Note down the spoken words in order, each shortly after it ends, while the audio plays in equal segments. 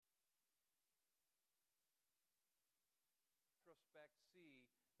retrospect, see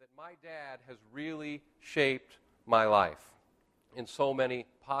that my dad has really shaped my life in so many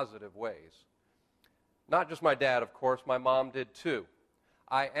positive ways. Not just my dad, of course, my mom did too.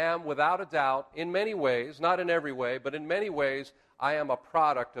 I am, without a doubt, in many ways, not in every way, but in many ways, I am a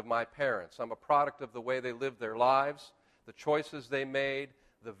product of my parents. I'm a product of the way they lived their lives, the choices they made,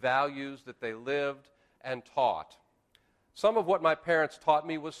 the values that they lived and taught. Some of what my parents taught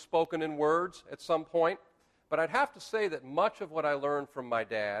me was spoken in words at some point, but I'd have to say that much of what I learned from my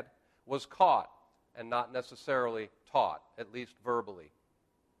dad was caught and not necessarily taught, at least verbally.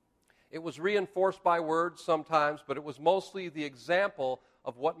 It was reinforced by words sometimes, but it was mostly the example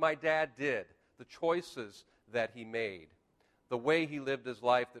of what my dad did, the choices that he made, the way he lived his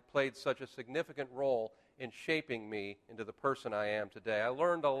life that played such a significant role in shaping me into the person I am today. I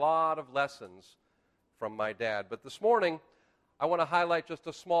learned a lot of lessons from my dad, but this morning I want to highlight just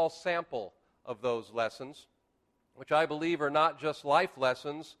a small sample of those lessons, which I believe are not just life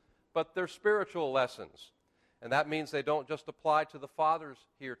lessons, but they're spiritual lessons. And that means they don't just apply to the fathers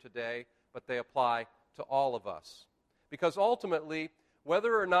here today, but they apply to all of us. Because ultimately,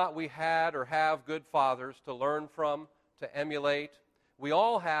 whether or not we had or have good fathers to learn from, to emulate, we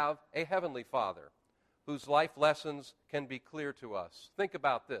all have a heavenly Father whose life lessons can be clear to us. Think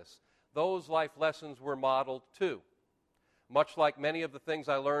about this. Those life lessons were modeled too. Much like many of the things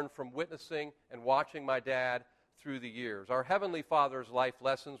I learned from witnessing and watching my dad through the years. Our Heavenly Father's life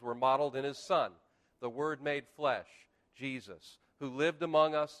lessons were modeled in His Son, the Word made flesh, Jesus, who lived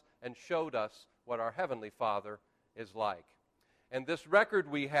among us and showed us what our Heavenly Father is like. And this record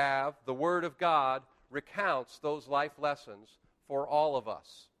we have, the Word of God, recounts those life lessons for all of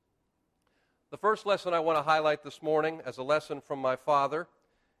us. The first lesson I want to highlight this morning as a lesson from my father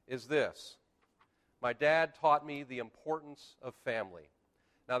is this. My dad taught me the importance of family.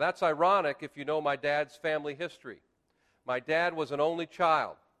 Now that's ironic if you know my dad's family history. My dad was an only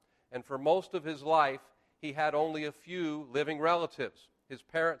child, and for most of his life, he had only a few living relatives. His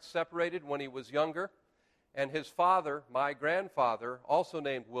parents separated when he was younger, and his father, my grandfather, also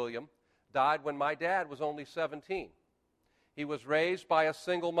named William, died when my dad was only 17. He was raised by a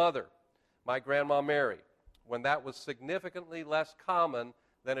single mother, my Grandma Mary, when that was significantly less common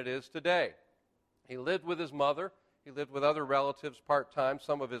than it is today. He lived with his mother. He lived with other relatives part-time,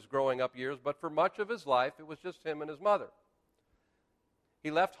 some of his growing up years, but for much of his life, it was just him and his mother. He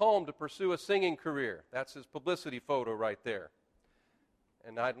left home to pursue a singing career. That's his publicity photo right there.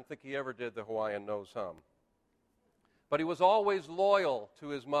 And I don't think he ever did the Hawaiian Nose Hum. But he was always loyal to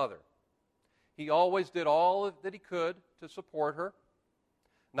his mother. He always did all that he could to support her,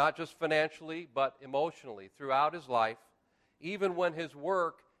 not just financially, but emotionally throughout his life, even when his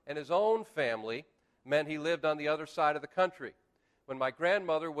work and his own family meant he lived on the other side of the country. When my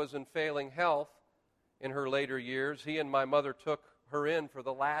grandmother was in failing health in her later years, he and my mother took her in for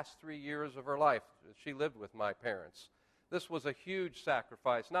the last 3 years of her life. She lived with my parents. This was a huge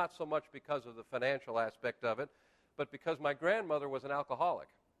sacrifice, not so much because of the financial aspect of it, but because my grandmother was an alcoholic,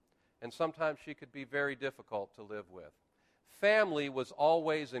 and sometimes she could be very difficult to live with. Family was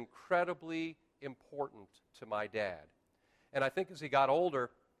always incredibly important to my dad. And I think as he got older,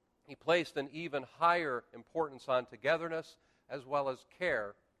 he placed an even higher importance on togetherness as well as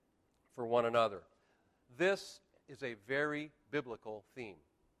care for one another. This is a very biblical theme.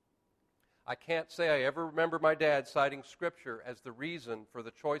 I can't say I ever remember my dad citing Scripture as the reason for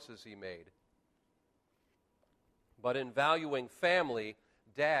the choices he made. But in valuing family,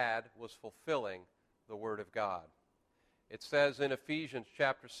 Dad was fulfilling the Word of God. It says in Ephesians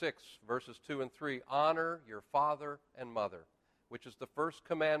chapter 6, verses 2 and 3, honor your father and mother, which is the first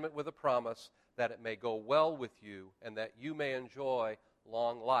commandment with a promise that it may go well with you and that you may enjoy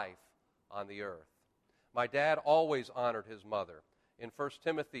long life on the earth. My dad always honored his mother. In 1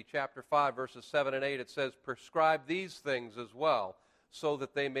 Timothy chapter 5, verses 7 and 8, it says, prescribe these things as well, so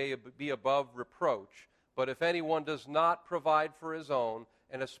that they may be above reproach. But if anyone does not provide for his own,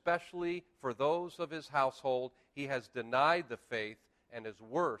 and especially for those of his household, he has denied the faith and is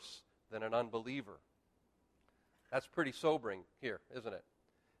worse than an unbeliever. That's pretty sobering here, isn't it?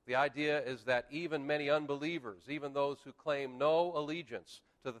 The idea is that even many unbelievers, even those who claim no allegiance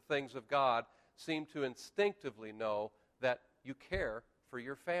to the things of God, seem to instinctively know that you care for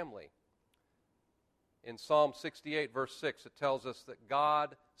your family. In Psalm 68, verse 6, it tells us that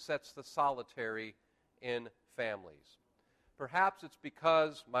God sets the solitary in families. Perhaps it's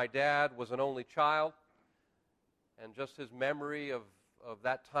because my dad was an only child and just his memory of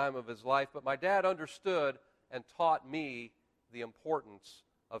that time of his life, but my dad understood and taught me the importance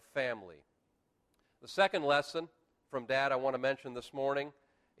of family. The second lesson from Dad I want to mention this morning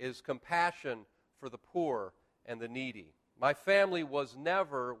is compassion for the poor and the needy. My family was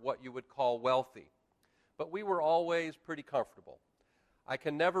never what you would call wealthy, but we were always pretty comfortable. I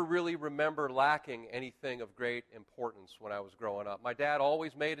can never really remember lacking anything of great importance when I was growing up. My dad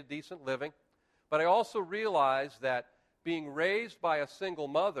always made a decent living, but I also realized that being raised by a single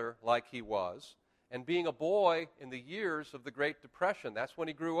mother like he was, and being a boy in the years of the Great Depression, that's when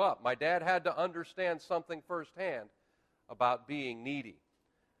he grew up, my dad had to understand something firsthand about being needy.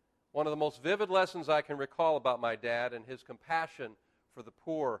 One of the most vivid lessons I can recall about my dad and his compassion for the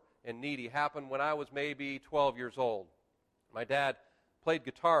poor and needy happened when I was maybe 12 years old. My dad played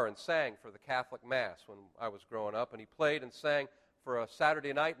guitar and sang for the Catholic Mass when I was growing up, and he played and sang for a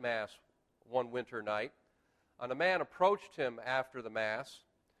Saturday night Mass one winter night. And a man approached him after the Mass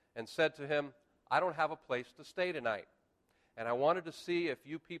and said to him, "I don't have a place to stay tonight, and I wanted to see if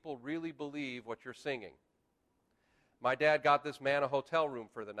you people really believe what you're singing." My dad got this man a hotel room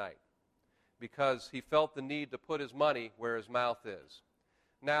for the night because he felt the need to put his money where his mouth is.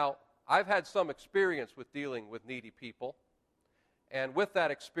 Now, I've had some experience with dealing with needy people, and with that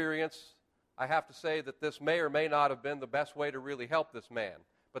experience, I have to say that this may or may not have been the best way to really help this man.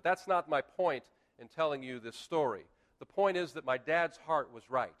 But that's not my point in telling you this story. The point is that my dad's heart was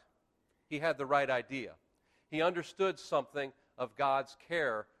right. He had the right idea. He understood something of God's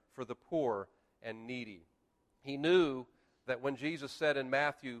care for the poor and needy. He knew that when Jesus said in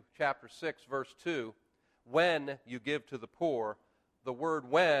Matthew chapter 6, verse 2, "When you give to the poor," the word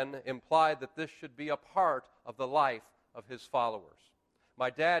 "when" implied that this should be a part of the life of his followers.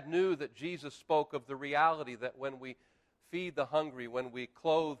 My dad knew that Jesus spoke of the reality that when we feed the hungry, when we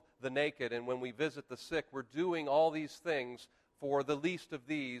clothe the naked, and when we visit the sick, we're doing all these things for the least of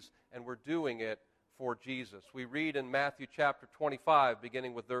these, and we're doing it for Jesus. We read in Matthew chapter 25,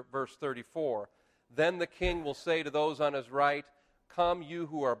 beginning with verse 34, "Then the king will say to those on his right, 'Come, you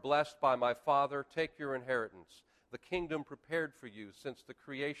who are blessed by my Father, take your inheritance, the kingdom prepared for you since the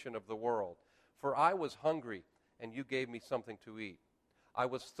creation of the world. For I was hungry, and you gave me something to eat. I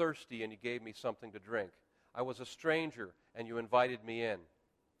was thirsty, and you gave me something to drink. I was a stranger, and you invited me in.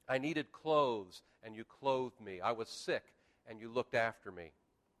 I needed clothes, and you clothed me. I was sick, and you looked after me.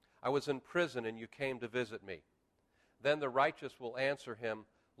 I was in prison, and you came to visit me.' Then the righteous will answer him,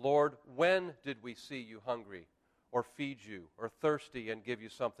 'Lord, when did we see you hungry, or feed you, or thirsty and give you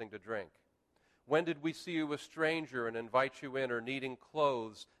something to drink? When did we see you a stranger and invite you in, or needing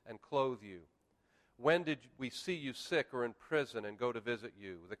clothes and clothe you? When did we see you sick or in prison and go to visit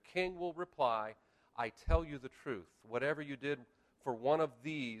you?' The king will reply, 'I tell you the truth. Whatever you did for one of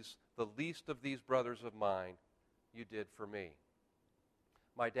these, the least of these brothers of mine, you did for me.'"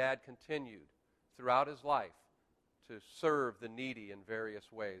 My dad continued throughout his life to serve the needy in various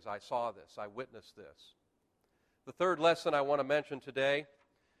ways. I saw this. I witnessed this. The third lesson I want to mention today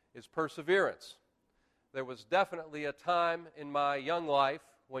is perseverance. There was definitely a time in my young life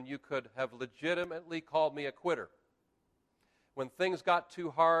when you could have legitimately called me a quitter. When things got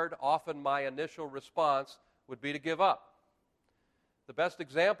too hard, often my initial response would be to give up. The best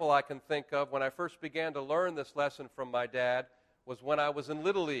example I can think of when I first began to learn this lesson from my dad was when I was in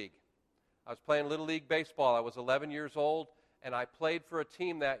Little League. I was playing Little League baseball. I was 11 years old, and I played for a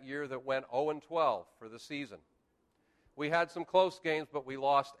team that year that went 0-12 for the season. We had some close games, but we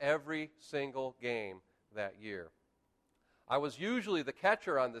lost every single game that year. I was usually the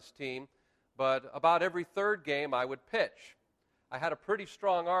catcher on this team, but about every third game I would pitch. I had a pretty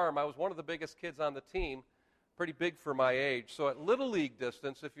strong arm. I was one of the biggest kids on the team, pretty big for my age. So at Little League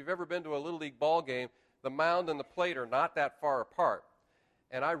distance, if you've ever been to a Little League ball game, the mound and the plate are not that far apart.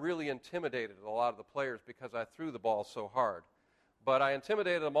 And I really intimidated a lot of the players because I threw the ball so hard. But I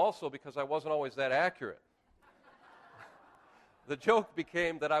intimidated them also because I wasn't always that accurate. The joke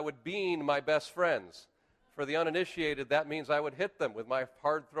became that I would bean my best friends. For the uninitiated, that means I would hit them with my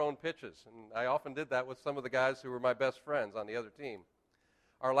hard-thrown pitches. And I often did that with some of the guys who were my best friends on the other team.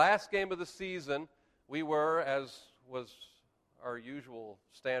 Our last game of the season, we were, as was our usual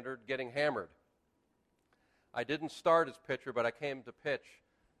standard, getting hammered. I didn't start as pitcher, but I came to pitch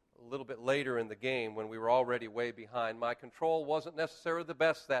a little bit later in the game when we were already way behind. My control wasn't necessarily the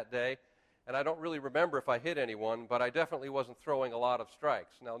best that day, and I don't really remember if I hit anyone, but I definitely wasn't throwing a lot of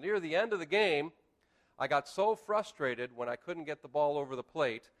strikes. Now, near the end of the game, I got so frustrated when I couldn't get the ball over the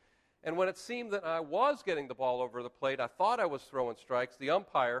plate, and when it seemed that I was getting the ball over the plate, I thought I was throwing strikes. The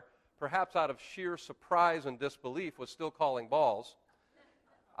umpire, perhaps out of sheer surprise and disbelief, was still calling balls.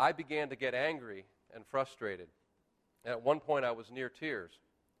 I began to get angry and frustrated. And at one point, I was near tears.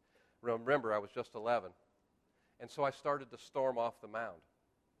 Remember, I was just 11. And so I started to storm off the mound.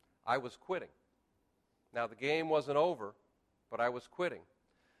 I was quitting. Now, the game wasn't over, but I was quitting.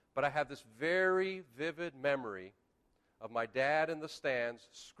 But I have this very vivid memory of my dad in the stands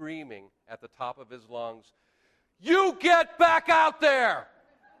screaming at the top of his lungs, "You get back out there!"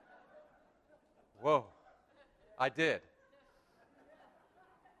 Whoa. I did.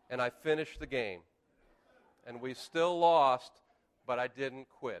 And I finished the game. And we still lost, but I didn't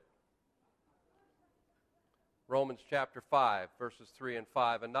quit. Romans chapter 5, verses 3 and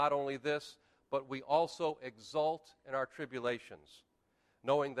 5. And not only this, but we also exult in our tribulations,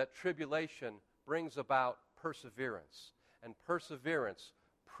 knowing that tribulation brings about perseverance, and perseverance,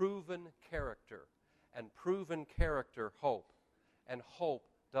 proven character, and proven character, hope. And hope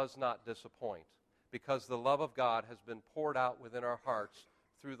does not disappoint, because the love of God has been poured out within our hearts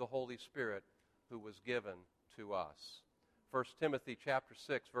through the Holy Spirit who was given to us. 1 Timothy chapter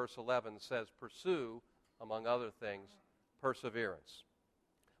 6, verse 11 says, "Pursue, among other things, perseverance."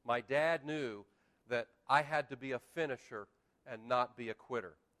 My dad knew that I had to be a finisher and not be a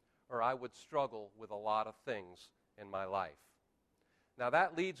quitter, or I would struggle with a lot of things in my life. Now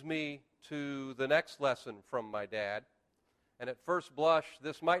that leads me to the next lesson from my dad. And at first blush,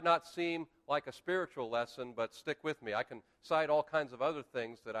 this might not seem like a spiritual lesson, but stick with me. I can cite all kinds of other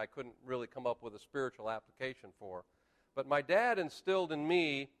things that I couldn't really come up with a spiritual application for. But my dad instilled in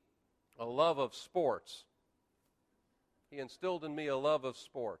me a love of sports. He instilled in me a love of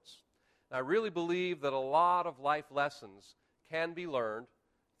sports. And I really believe that a lot of life lessons can be learned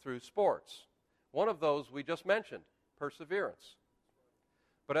through sports. One of those we just mentioned, perseverance.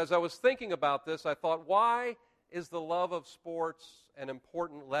 But as I was thinking about this, I thought, why is the love of sports an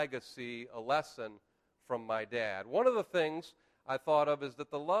important legacy, a lesson from my dad? One of the things I thought of is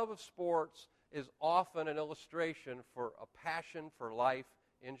that the love of sports is often an illustration for a passion for life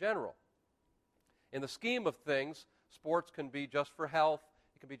in general. In the scheme of things, sports can be just for health,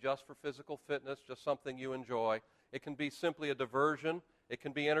 it can be just for physical fitness, just something you enjoy. It can be simply a diversion, it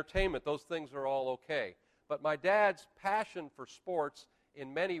can be entertainment. Those things are all okay. But my dad's passion for sports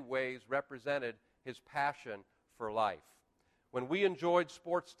in many ways represented his passion for life. When we enjoyed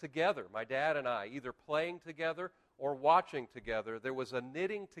sports together, my dad and I, either playing together or watching together, there was a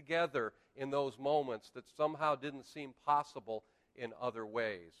knitting together in those moments that somehow didn't seem possible in other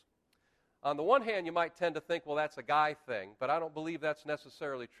ways. On the one hand, you might tend to think, well, that's a guy thing, but I don't believe that's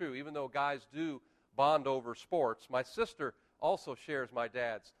necessarily true. Even though guys do bond over sports, my sister also shares my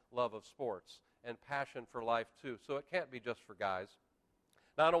dad's love of sports and passion for life too, so it can't be just for guys.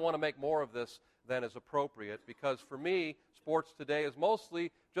 Now, I don't want to make more of this than is appropriate, because for me, sports today is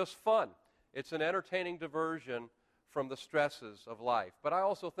mostly just fun. It's an entertaining diversion from the stresses of life. But I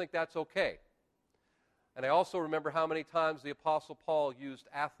also think that's okay. And I also remember how many times the Apostle Paul used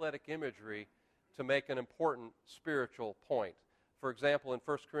athletic imagery to make an important spiritual point. For example, in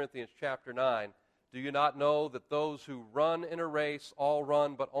 1 Corinthians chapter 9, "Do you not know that those who run in a race all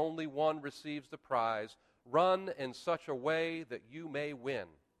run, but only one receives the prize? Run in such a way that you may win.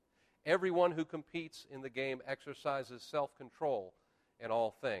 Everyone who competes in the game exercises self-control in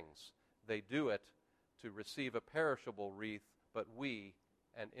all things. They do it to receive a perishable wreath, but we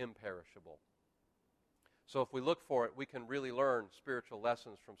an imperishable." So if we look for it, we can really learn spiritual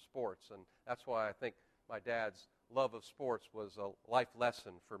lessons from sports, and that's why I think my dad's love of sports was a life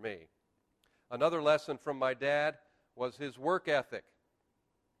lesson for me. Another lesson from my dad was his work ethic.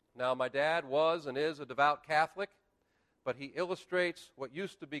 Now, my dad was and is a devout Catholic, but he illustrates what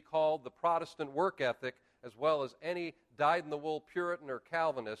used to be called the Protestant work ethic as well as any dyed-in-the-wool Puritan or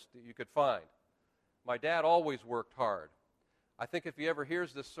Calvinist that you could find. My dad always worked hard. I think if he ever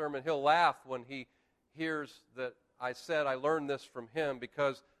hears this sermon, he'll laugh when he hears that I said I learned this from him,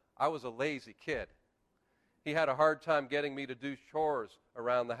 because I was a lazy kid. He had a hard time getting me to do chores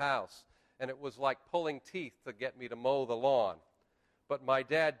around the house, and it was like pulling teeth to get me to mow the lawn. But my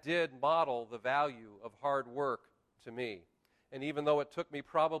dad did model the value of hard work to me. And even though it took me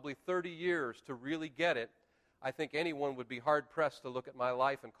probably 30 years to really get it, I think anyone would be hard-pressed to look at my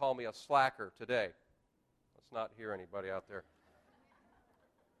life and call me a slacker today. Let's not hear anybody out there.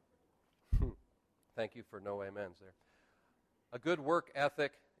 Thank you for no amens there. A good work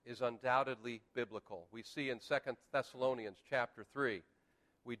ethic is undoubtedly biblical. We see in 2 Thessalonians chapter 3,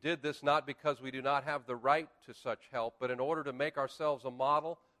 "We did this not because we do not have the right to such help, but in order to make ourselves a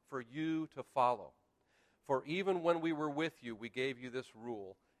model for you to follow. For even when we were with you, we gave you this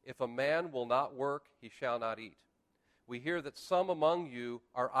rule: if a man will not work, he shall not eat. We hear that some among you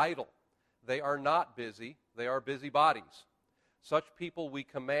are idle. They are not busy, they are busybodies. Such people we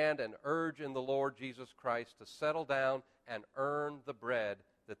command and urge in the Lord Jesus Christ to settle down and earn the bread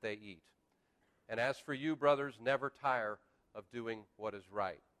that they eat. And as for you, brothers, never tire of doing what is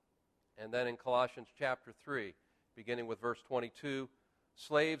right." And then in Colossians chapter 3, beginning with verse 22,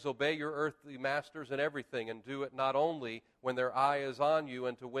 Slaves, obey your earthly masters in everything, and do it not only when their eye is on you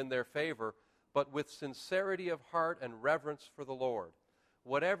and to win their favor, but with sincerity of heart and reverence for the Lord.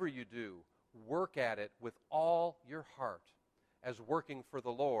 Whatever you do, work at it with all your heart, as working for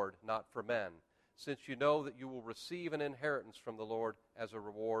the Lord, not for men, since you know that you will receive an inheritance from the Lord as a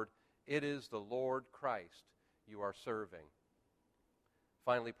reward. It is the Lord Christ you are serving.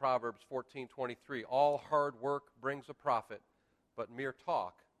 Finally, Proverbs 14:23, all hard work brings a profit, but mere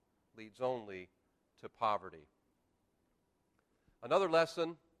talk leads only to poverty. Another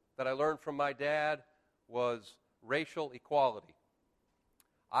lesson that I learned from my dad was racial equality.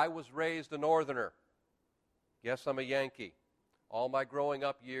 I was raised a Northerner. Yes, I'm a Yankee. All my growing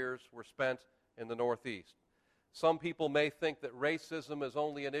up years were spent in the Northeast. Some people may think that racism is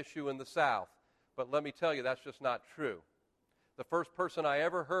only an issue in the South, but let me tell you, that's just not true. The first person I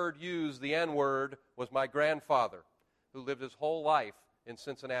ever heard use the N-word was my grandfather, who lived his whole life in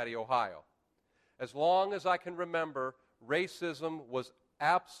Cincinnati, Ohio. As long as I can remember, racism was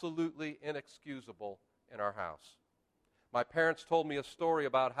absolutely inexcusable in our house. My parents told me a story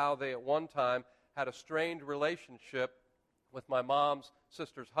about how they at one time had a strained relationship with my mom's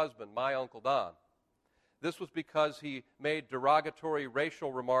sister's husband, my Uncle Don. This was because he made derogatory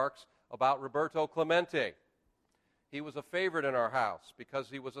racial remarks about Roberto Clemente. He was a favorite in our house because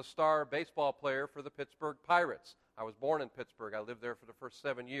he was a star baseball player for the Pittsburgh Pirates. I was born in Pittsburgh. I lived there for the first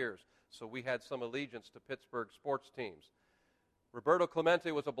 7 years, so we had some allegiance to Pittsburgh sports teams. Roberto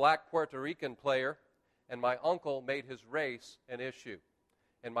Clemente was a black Puerto Rican player, and my uncle made his race an issue.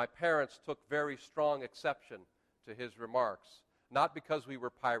 And my parents took very strong exception to his remarks, not because we were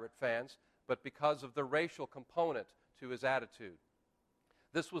Pirate fans, but because of the racial component to his attitude.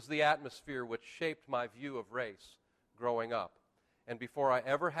 This was the atmosphere which shaped my view of race growing up. And before I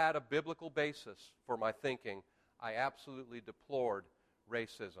ever had a biblical basis for my thinking, I absolutely deplored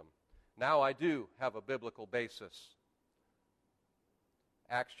racism. Now I do have a biblical basis.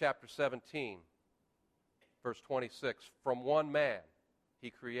 Acts chapter 17, verse 26, from one man he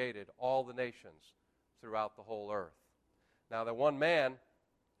created all the nations throughout the whole earth. Now the one man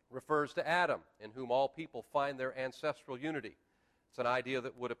refers to Adam, in whom all people find their ancestral unity. It's an idea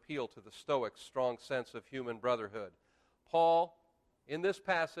that would appeal to the Stoics' strong sense of human brotherhood. Paul, in this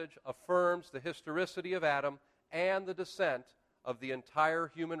passage, affirms the historicity of Adam and the descent of the entire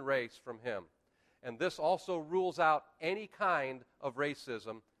human race from him. And this also rules out any kind of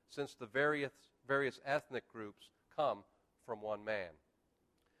racism, since the various ethnic groups come from one man.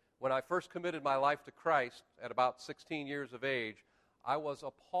 When I first committed my life to Christ at about 16 years of age, I was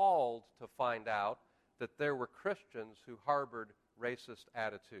appalled to find out that there were Christians who harbored racist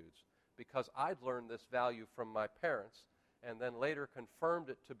attitudes, because I'd learned this value from my parents and then later confirmed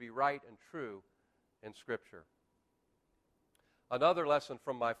it to be right and true in Scripture. Another lesson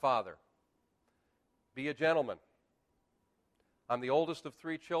from my father: be a gentleman. I'm the oldest of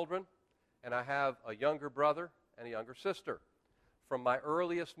 3 children, and I have a younger brother and a younger sister. From my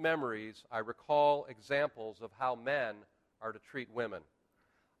earliest memories, I recall examples of how men are to treat women.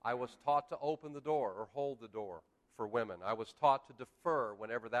 I was taught to open the door or hold the door for women. I was taught to defer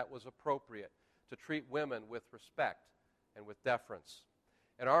whenever that was appropriate, to treat women with respect and with deference.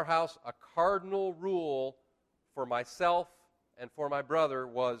 In our house, a cardinal rule for myself and for my brother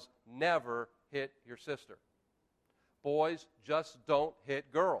was never hit your sister. Boys just don't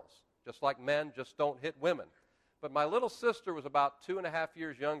hit girls, just like men just don't hit women. But my little sister was about 2.5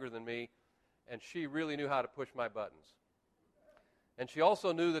 years younger than me, and she really knew how to push my buttons. And she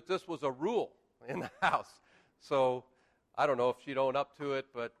also knew that this was a rule in the house. So I don't know if she'd own up to it,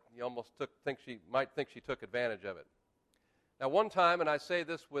 but you almost might think she took advantage of it. Now, one time, and I say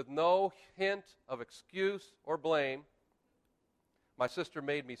this with no hint of excuse or blame, my sister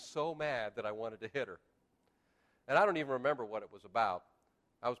made me so mad that I wanted to hit her. And I don't even remember what it was about.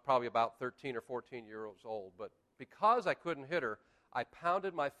 I was probably about 13 or 14 years old. But because I couldn't hit her, I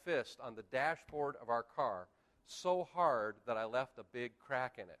pounded my fist on the dashboard of our car so hard that I left a big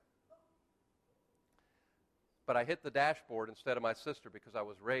crack in it. But I hit the dashboard instead of my sister because I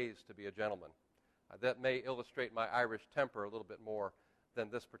was raised to be a gentleman. That may illustrate my Irish temper a little bit more than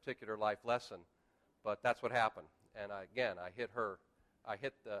this particular life lesson, but that's what happened. And I hit her.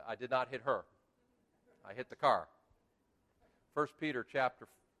 I did not hit her. I hit the car. 1 Peter chapter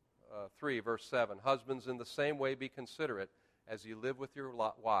 3, verse 7, husbands, in the same way be considerate as you live with your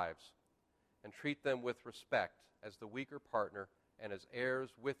wives, and treat them with respect as the weaker partner and as heirs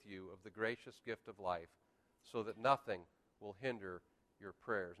with you of the gracious gift of life, so that nothing will hinder your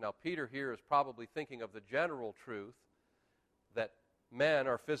prayers. Now, Peter here is probably thinking of the general truth that men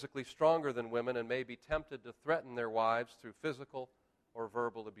are physically stronger than women and may be tempted to threaten their wives through physical or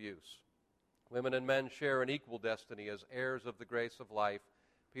verbal abuse. Women and men share an equal destiny as heirs of the grace of life.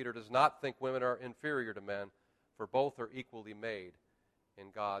 Peter does not think women are inferior to men, for both are equally made in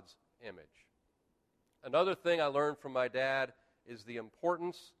God's image. Another thing I learned from my dad is the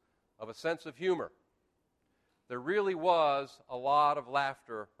importance of a sense of humor. There really was a lot of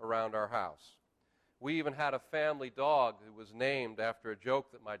laughter around our house. We even had a family dog who was named after a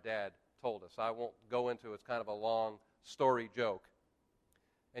joke that my dad told us. I won't go into it. It's kind of a long story joke.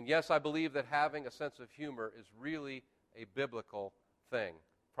 And yes, I believe that having a sense of humor is really a biblical thing.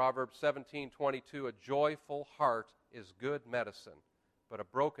 Proverbs 17:22, a joyful heart is good medicine, but a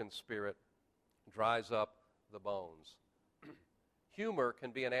broken spirit dries up the bones. Humor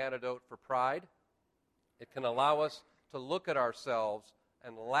can be an antidote for pride. It can allow us to look at ourselves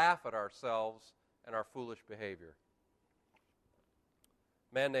and laugh at ourselves and our foolish behavior.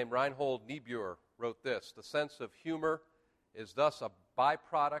 A man named Reinhold Niebuhr wrote this: the sense of humor is thus a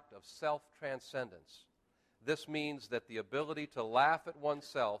byproduct of self-transcendence. This means that the ability to laugh at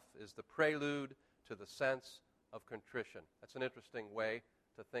oneself is the prelude to the sense of contrition. That's an interesting way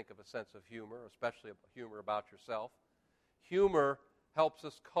to think of a sense of humor, especially humor about yourself. Humor helps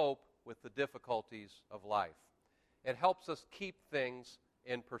us cope with the difficulties of life. It helps us keep things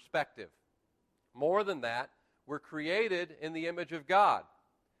in perspective. More than that, we're created in the image of God,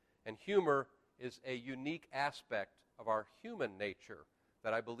 and humor is a unique aspect of our human nature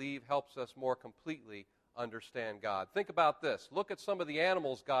that I believe helps us more completely understand God. Think about this. Look at some of the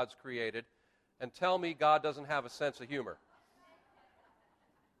animals God's created and tell me God doesn't have a sense of humor.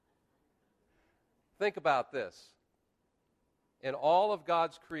 Think about this. In all of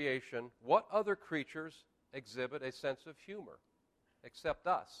God's creation, what other creatures exhibit a sense of humor except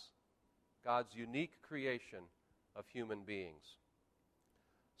us, God's unique creation of human beings?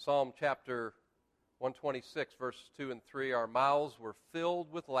 Psalm chapter 126, verses 2 and 3, our mouths were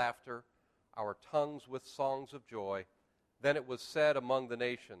filled with laughter, our tongues with songs of joy. Then it was said among the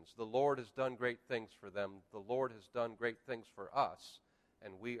nations, the Lord has done great things for them. The Lord has done great things for us,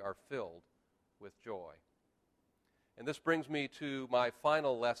 and we are filled with joy. And this brings me to my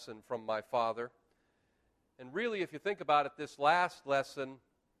final lesson from my father. And really, if you think about it, this last lesson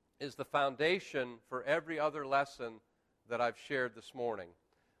is the foundation for every other lesson that I've shared this morning.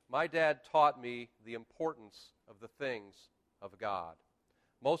 My dad taught me the importance of the things of God.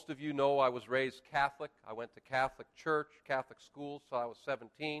 Most of you know I was raised Catholic. I went to Catholic church, Catholic school, till I was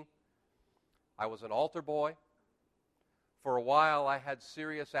 17. I was an altar boy. For a while, I had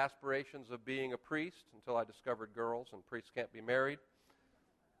serious aspirations of being a priest until I discovered girls and priests can't be married.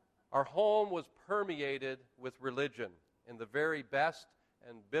 Our home was permeated with religion in the very best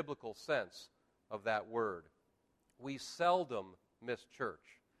and biblical sense of that word. We seldom missed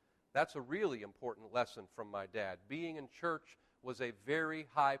church. That's a really important lesson from my dad. Being in church was a very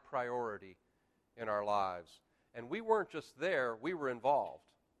high priority in our lives. And we weren't just there, we were involved.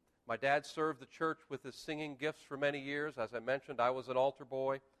 My dad served the church with his singing gifts for many years. As I mentioned, I was an altar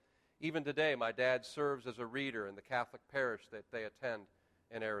boy. Even today, my dad serves as a reader in the Catholic parish that they attend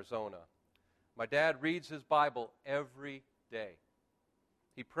in Arizona. My dad reads his Bible every day.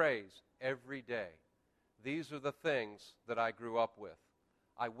 He prays every day. These are the things that I grew up with.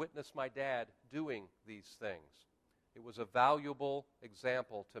 I witnessed my dad doing these things. It was a valuable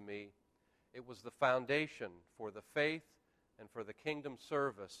example to me. It was the foundation for the faith and for the kingdom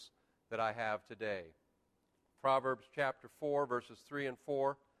service that I have today. Proverbs chapter 4, verses 3 and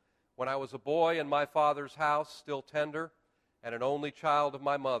 4. When I was a boy in my father's house, still tender, and an only child of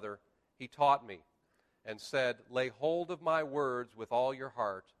my mother, he taught me and said, lay hold of my words with all your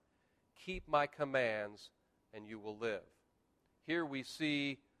heart. Keep my commands, and you will live. Here we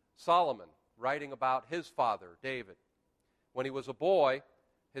see Solomon writing about his father, David. When he was a boy,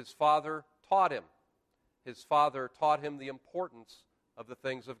 his father taught him. His father taught him the importance of the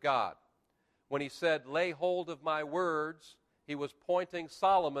things of God. When he said, lay hold of my words, he was pointing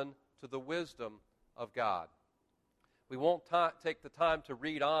Solomon to the wisdom of God. We won't take the time to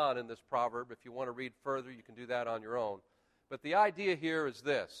read on in this proverb. If you want to read further, you can do that on your own. But the idea here is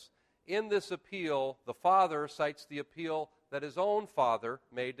this. In this appeal, the father cites the appeal that his own father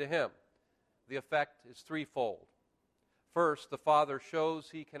made to him. The effect is threefold. First, the father shows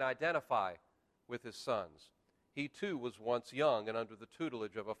he can identify with his sons. He too was once young and under the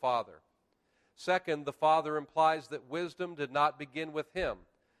tutelage of a father. Second, the father implies that wisdom did not begin with him,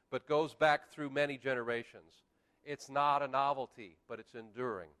 but goes back through many generations. It's not a novelty, but it's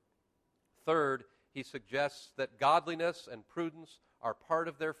enduring. Third, he suggests that godliness and prudence are part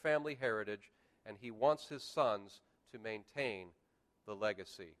of their family heritage, and he wants his sons to maintain the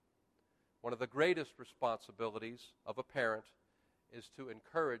legacy. One of the greatest responsibilities of a parent is to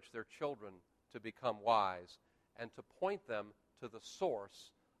encourage their children to become wise and to point them to the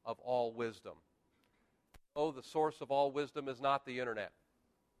source of all wisdom. Oh, the source of all wisdom is not the internet.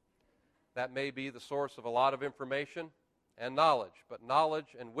 That may be the source of a lot of information and knowledge, but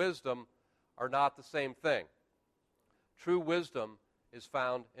knowledge and wisdom are not the same thing. True wisdom is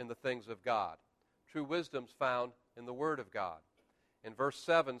found in the things of God. True wisdom is found in the Word of God. In verse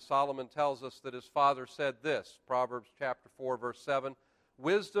 7, Solomon tells us that his father said this, Proverbs chapter 4, verse 7,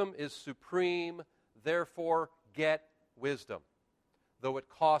 "Wisdom is supreme, therefore get wisdom. Though it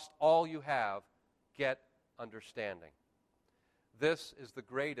cost all you have, get understanding." This is the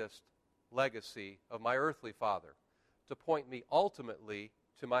greatest legacy of my earthly father, to point me ultimately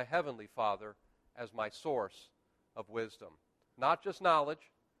to my heavenly Father as my source of wisdom. Not just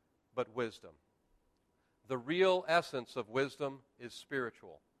knowledge, but wisdom. The real essence of wisdom is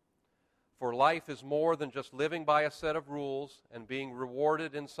spiritual. For life is more than just living by a set of rules and being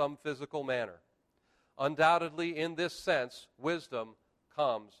rewarded in some physical manner. Undoubtedly, in this sense, wisdom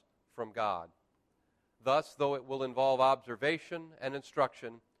comes from God. Thus, though it will involve observation and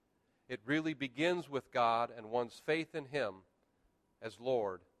instruction, it really begins with God and one's faith in Him as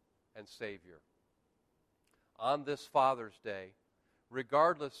Lord and Savior. On this Father's Day,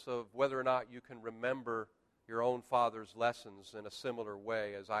 regardless of whether or not you can remember your own father's lessons in a similar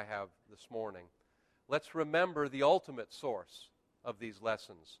way as I have this morning, let's remember the ultimate source of these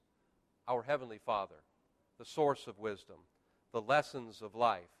lessons, our Heavenly Father, the source of wisdom, the lessons of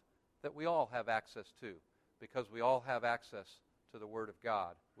life that we all have access to, because we all have access to the Word of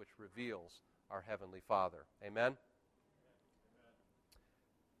God, which reveals our Heavenly Father. Amen?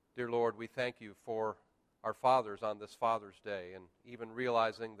 Dear Lord, we thank you for our fathers on this Father's Day, and even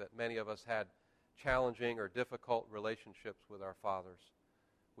realizing that many of us had challenging or difficult relationships with our fathers.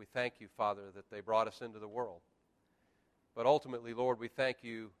 We thank you, Father, that they brought us into the world. But ultimately, Lord, we thank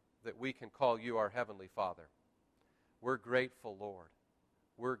you that we can call you our Heavenly Father. We're grateful, Lord.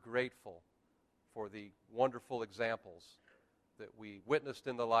 We're grateful for the wonderful examples that we witnessed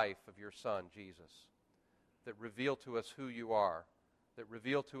in the life of your Son, Jesus, that reveal to us who you are, that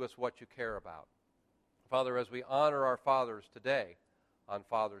reveal to us what you care about. Father, as we honor our fathers today, on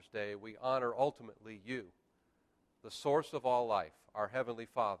Father's Day, we honor ultimately you, the source of all life, our Heavenly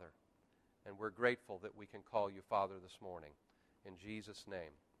Father, and we're grateful that we can call you Father this morning. In Jesus'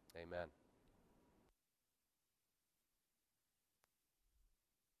 name, amen.